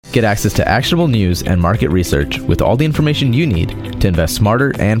Get access to actionable news and market research with all the information you need to invest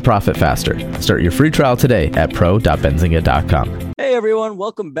smarter and profit faster. Start your free trial today at pro.benzinga.com. Hey everyone,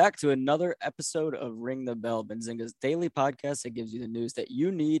 welcome back to another episode of Ring the Bell, Benzinga's daily podcast that gives you the news that you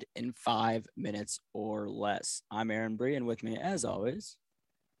need in 5 minutes or less. I'm Aaron Bree, and with me, as always,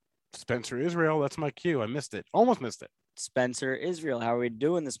 Spencer Israel. That's my cue. I missed it. Almost missed it. Spencer Israel. How are we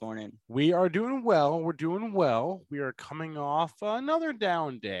doing this morning? We are doing well. We're doing well. We are coming off another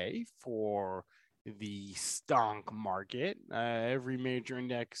down day for the stock market. Every major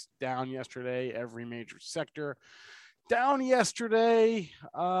index down yesterday. Every major sector down yesterday.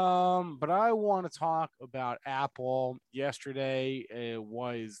 But I want to talk about Apple. Yesterday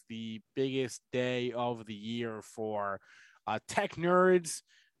was the biggest day of the year for tech nerds.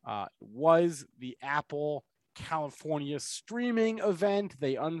 Was the Apple California streaming event.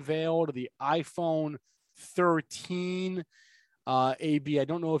 They unveiled the iPhone 13. AB, I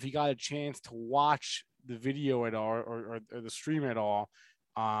don't know if you got a chance to watch the video at all or the stream at all.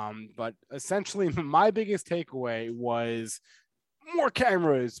 But essentially my biggest takeaway was more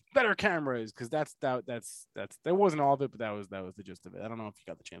cameras, better cameras, because that wasn't all of it, but that was the gist of it. I don't know if you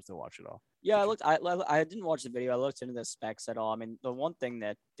got the chance to watch it all. Yeah, I didn't watch the video. I looked into the specs at all. I mean, the one thing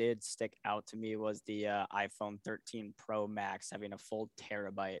that did stick out to me was the iPhone 13 Pro Max having a full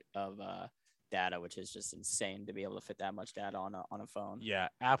terabyte of data, which is just insane to be able to fit that much data on a phone. Yeah,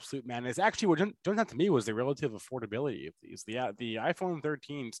 absolute man. It's actually what jumped out to me was the relative affordability of these. The iPhone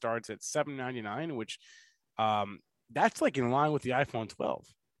 13 starts at $799, which that's like in line with the iPhone 12,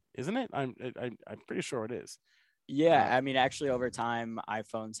 isn't it? I'm pretty sure it is. Yeah, I mean, actually, over time,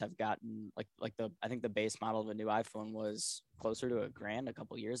 iPhones have gotten I think the base model of a new iPhone was closer to $1,000 a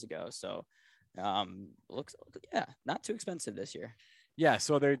couple years ago. So, looks not too expensive this year. Yeah,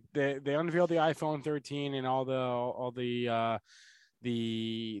 so they unveiled the iPhone 13 and all the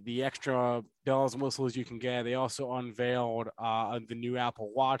extra bells and whistles you can get. They also unveiled the new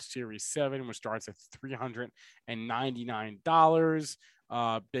Apple Watch Series 7, which starts at $399.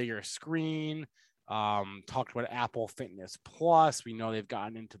 Bigger screen. Talked about Apple Fitness Plus. We know they've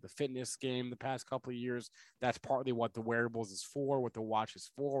gotten into the fitness game the past couple of years. That's partly what the wearables is for. What the watch is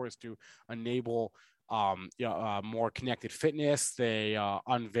for is to enable more connected fitness. They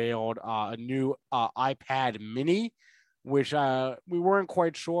unveiled a new iPad Mini, which we weren't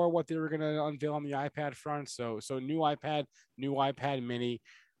quite sure what they were going to unveil on the iPad front. So new iPad Mini.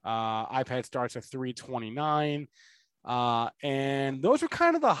 iPad starts at $329. And those were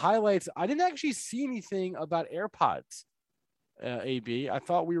kind of the highlights. I didn't actually see anything about AirPods, AB. I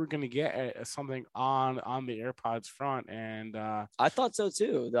thought we were going to get something on the AirPods front, and I thought so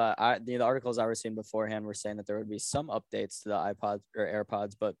too. The articles I was seeing beforehand were saying that there would be some updates to the iPods or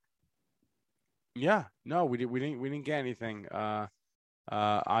AirPods, but yeah, no, we didn't get anything. That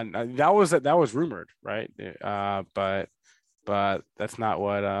was rumored, right? But that's not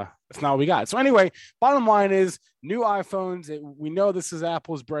what we got. So anyway, bottom line is new iPhones. We know this is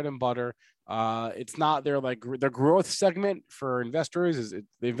Apple's bread and butter. It's not their growth segment for investors.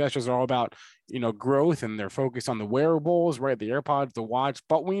 The investors are all about growth, and they're focused on the wearables, right? The AirPods, the watch.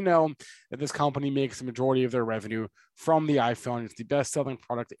 But we know that this company makes the majority of their revenue from the iPhone. It's the best selling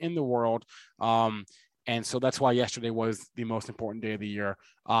product in the world. And so that's why yesterday was the most important day of the year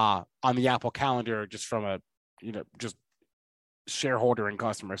on the Apple calendar, just from a just shareholder and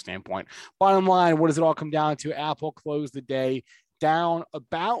customer standpoint. Bottom line, what does it all come down to? Apple closed the day down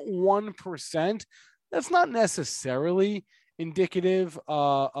about 1%. That's not necessarily indicative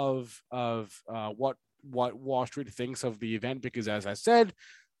of what Wall Street thinks of the event, because as I said,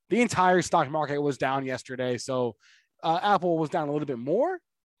 the entire stock market was down yesterday. So Apple was down a little bit more,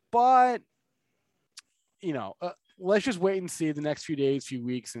 but let's just wait and see the next few days, few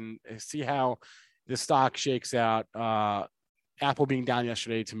weeks, and see how the stock shakes out. Apple being down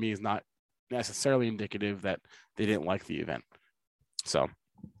yesterday to me is not necessarily indicative that they didn't like the event. So,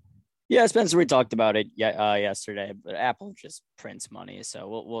 yeah, Spencer, we talked about it yesterday, but Apple just prints money,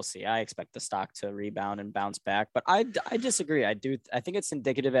 so we'll see. I expect the stock to rebound and bounce back, but I disagree. I think it's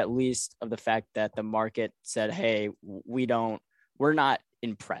indicative at least of the fact that the market said, "Hey, we're not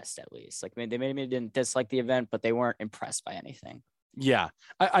impressed." At least, like, they maybe didn't dislike the event, but they weren't impressed by anything. Yeah,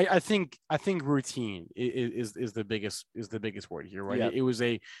 I think routine is the biggest word here, right? Yep. It was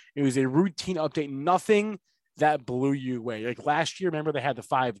a routine update. Nothing that blew you away. Like last year, remember they had the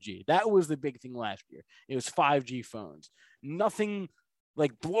 5G. That was the big thing last year. It was 5G phones. Nothing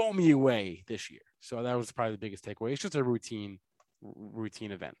like blow me away this year. So that was probably the biggest takeaway. It's just a routine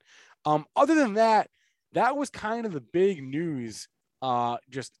event. Other than that, that was kind of the big news.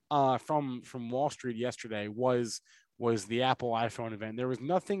 From Wall Street yesterday was was the Apple iPhone event. There was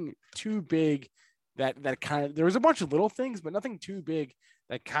nothing too big that kind of, there was a bunch of little things, but nothing too big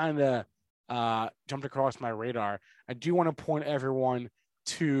that kind of jumped across my radar. I do want to point everyone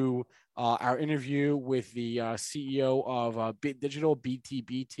to our interview with the CEO of Bit Digital,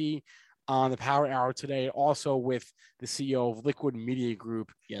 BTBT, on the Power Hour today, also with the CEO of Liquid Media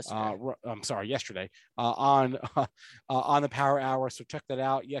Group. Yesterday on the Power Hour. So check that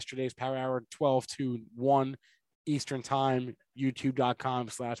out. Yesterday's Power Hour, 12 to 1 Eastern Time,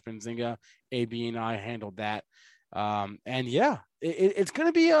 youtube.com/Benzinga. AB and I handled that. And yeah, it's going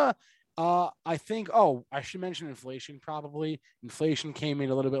to be I think, I should mention inflation probably. Inflation came in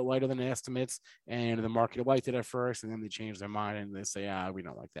a little bit lighter than the estimates, and the market liked it at first, and then they changed their mind and they say, we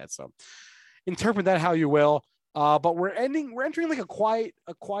don't like that. So interpret that how you will. But we're entering like a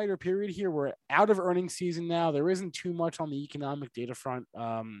quieter period here. We're out of earnings season now. There isn't too much on the economic data front.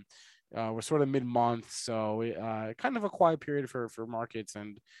 We're sort of mid-month, so kind of a quiet period for markets,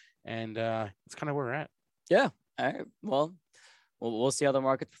 and it's kind of where we're at. Yeah. All right. Well, we'll see how the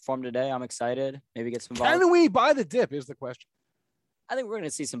markets perform today. I'm excited. Maybe get some volatility. Can we buy the dip is the question. I think we're going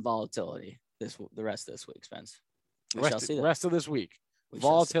to see some volatility the rest of this week, Spence. We shall see that. Rest of this week.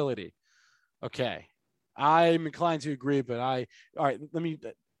 Volatility. Okay. I'm inclined to agree, but all right, let me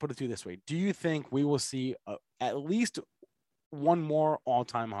put it to you this way. Do you think we will see at least one more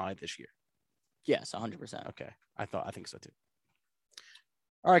all-time high this year? Yes, 100%. Okay. I think so too.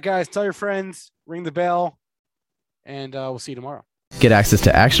 All right, guys, tell your friends, ring the bell, and we'll see you tomorrow. Get access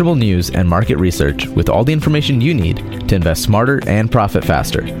to actionable news and market research with all the information you need to invest smarter and profit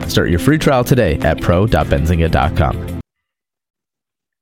faster. Start your free trial today at pro.benzinga.com.